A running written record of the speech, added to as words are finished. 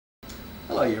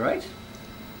Hello Year 8.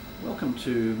 Welcome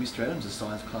to Mr. Adams'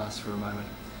 science class for a moment.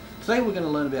 Today we're going to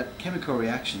learn about chemical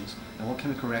reactions and what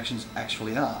chemical reactions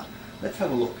actually are. Let's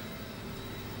have a look.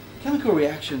 Chemical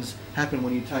reactions happen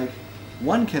when you take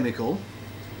one chemical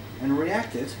and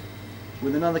react it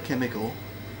with another chemical,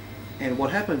 and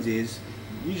what happens is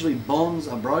usually bonds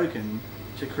are broken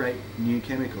to create new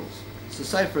chemicals. So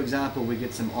say for example we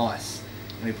get some ice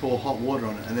and we pour hot water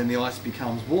on it and then the ice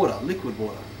becomes water, liquid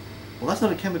water. Well, that's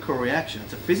not a chemical reaction,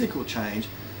 it's a physical change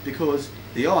because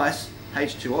the ice,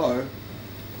 H2O,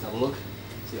 let's have a look,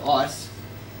 it's the ice,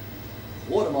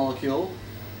 water molecule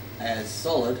as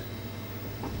solid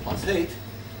plus heat,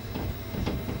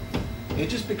 it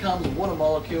just becomes water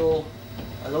molecule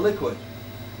as a liquid.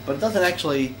 But it doesn't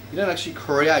actually, you don't actually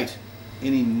create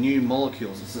any new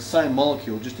molecules, it's the same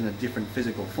molecule just in a different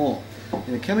physical form.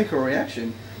 In a chemical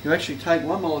reaction, you actually take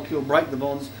one molecule, break the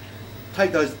bonds,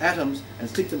 take those atoms and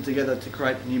stick them together to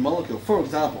create a new molecule. For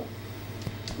example,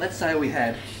 let's say we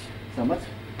had some, let's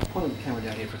point the camera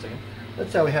down here for a second.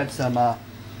 Let's say we had some,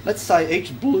 let's say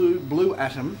each blue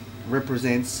atom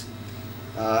represents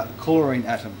chlorine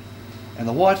atom and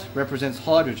the white represents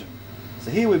hydrogen.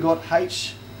 So here we've got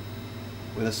H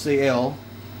with a Cl,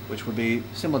 which would be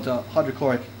similar to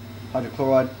hydrochloride.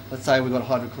 Let's say we've got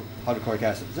hydrochloric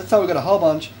acid. Let's say we've got a whole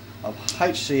bunch of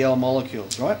HCl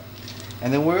molecules, right?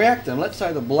 And then we react them. Let's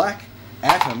say the black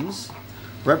atoms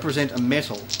represent a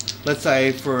metal. Let's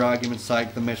say, for argument's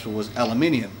sake, the metal was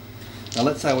aluminium. Now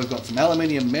let's say we've got some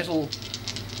aluminium metal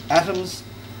atoms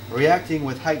reacting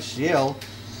with HCl.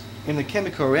 In the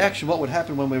chemical reaction, what would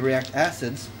happen when we react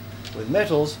acids with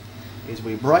metals is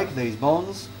we break these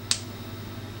bonds,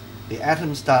 the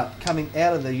atoms start coming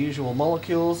out of their usual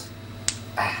molecules.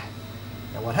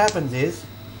 Now what happens is,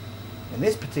 in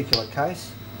this particular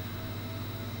case,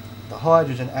 the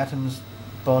hydrogen atoms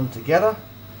bond together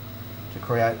to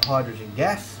create hydrogen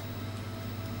gas.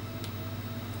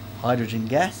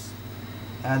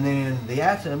 And then the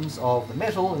atoms of the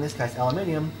metal, in this case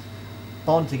aluminium,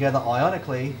 bond together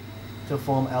ionically to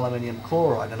form aluminium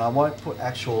chloride. And I won't put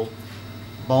actual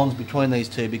bonds between these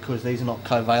two because these are not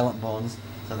covalent bonds,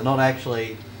 so they're not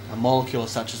actually a molecule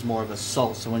as such as more of a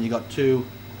salt. So when you've got two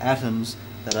atoms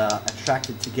that are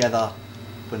attracted together,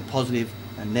 when positive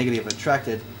and negative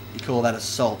attracted, you call that a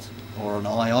salt or an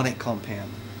ionic compound.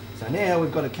 So now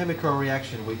we've got a chemical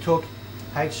reaction. We took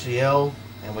HCl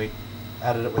and we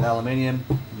added it with aluminium.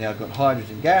 Now we've got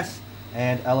hydrogen gas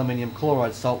and aluminium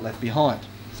chloride salt left behind.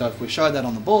 So if we show that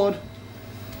on the board,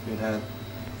 we'd have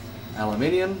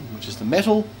aluminium, which is the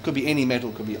metal. Could be any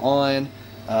metal, could be iron,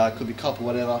 could be copper,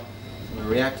 whatever. We're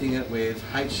reacting it with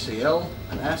HCl,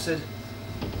 an acid,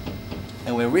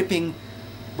 and we're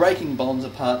breaking bonds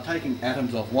apart, taking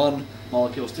atoms off one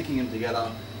molecule, sticking them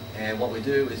together, and what we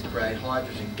do is create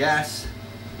hydrogen gas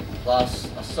plus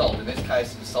a salt. In this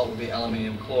case, the salt would be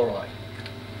aluminium chloride.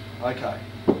 Okay,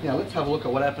 now let's have a look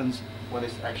at what happens when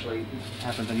this actually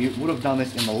happens, and you would have done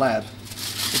this in the lab.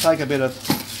 You take a bit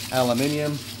of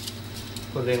aluminium,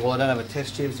 put it in, well I don't have a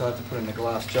test tube so I have to put it in a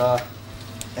glass jar,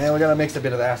 and we're going to mix a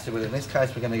bit of acid with it. In this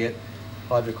case we're going to get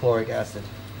hydrochloric acid.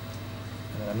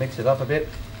 I'm going to mix it up a bit,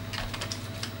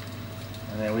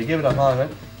 and then we give it a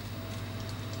moment.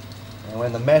 And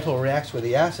when the metal reacts with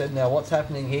the acid, now what's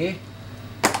happening here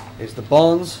is the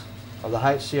bonds of the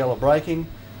HCl are breaking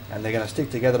and they're going to stick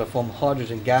together to form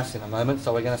hydrogen gas in a moment.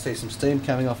 So we're going to see some steam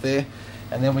coming off there,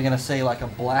 and then we're going to see like a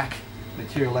black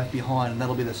material left behind, and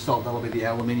that'll be the salt, that'll be the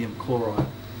aluminium chloride.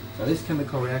 So this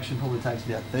chemical reaction probably takes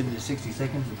about 30 to 60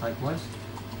 seconds to take place.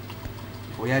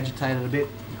 If we agitate it a bit,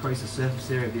 increase the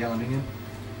surface area of the aluminium.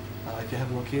 If you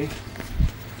have a look here,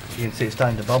 you can see it's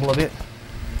starting to bubble a bit.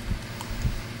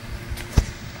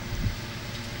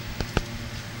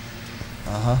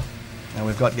 And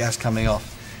we've got gas coming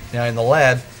off. Now in the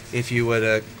lab, if you were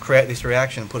to create this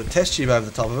reaction and put a test tube over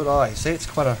the top of it, you see it's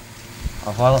quite a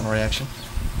violent reaction.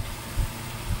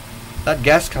 That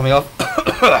gas coming off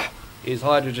is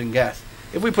hydrogen gas.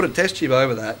 If we put a test tube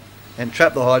over that and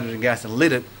trap the hydrogen gas and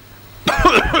lit it,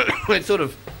 it sort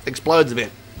of explodes a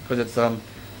bit because it's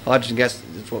hydrogen gas.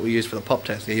 It's what we use for the pop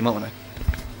test. Yeah, you might want to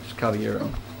just cover your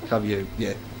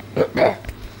yeah.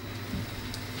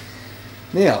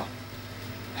 Now,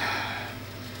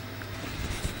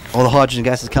 all the hydrogen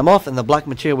gas has come off, and the black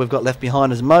material we've got left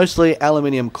behind is mostly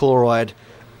aluminium chloride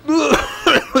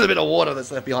with a bit of water that's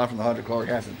left behind from the hydrochloric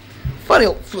acid.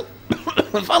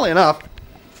 Funnily enough,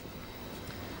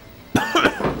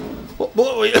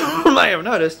 what we may have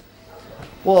noticed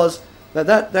was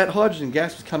that hydrogen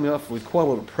gas was coming off with quite a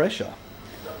lot of pressure.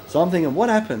 So I'm thinking, what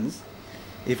happens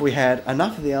if we had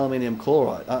enough of the aluminium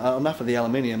chloride, enough of the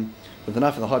aluminium with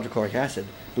enough of the hydrochloric acid,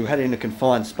 we had it in a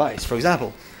confined space. For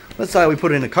example, let's say we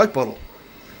put it in a Coke bottle,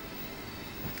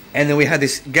 and then we had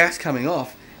this gas coming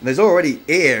off, and there's already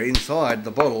air inside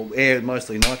the bottle, air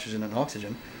mostly nitrogen and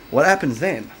oxygen. What happens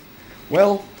then?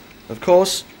 Well, of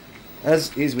course,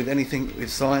 as is with anything with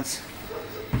science,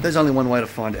 there's only one way to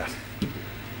find out.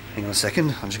 Hang on a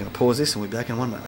second, I'm just going to pause this and we'll be back in one moment.